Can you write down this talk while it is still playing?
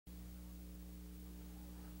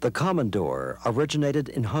The Komondor originated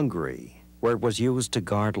in Hungary, where it was used to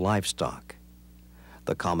guard livestock.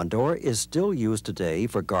 The Komondor is still used today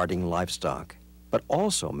for guarding livestock, but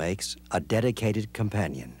also makes a dedicated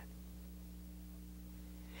companion.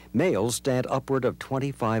 Males stand upward of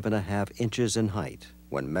 25.5 inches in height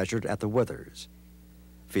when measured at the withers.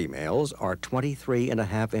 Females are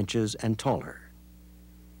 23.5 inches and taller.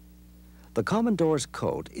 The Komondor's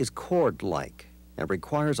coat is cord-like and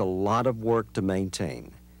requires a lot of work to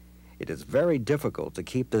maintain. It is very difficult to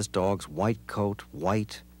keep this dog's white coat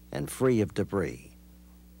white and free of debris.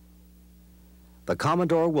 The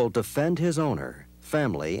Komondor will defend his owner,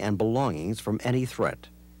 family, and belongings from any threat.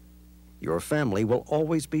 Your family will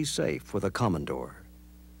always be safe with a Komondor.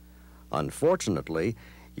 Unfortunately,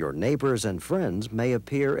 your neighbors and friends may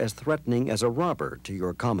appear as threatening as a robber to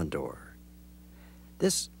your Komondor.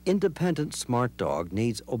 This independent, smart dog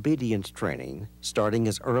needs obedience training starting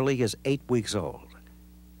as early as 8 weeks old.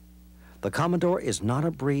 The Komondor is not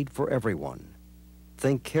a breed for everyone.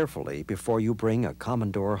 Think carefully before you bring a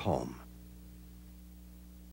Komondor home.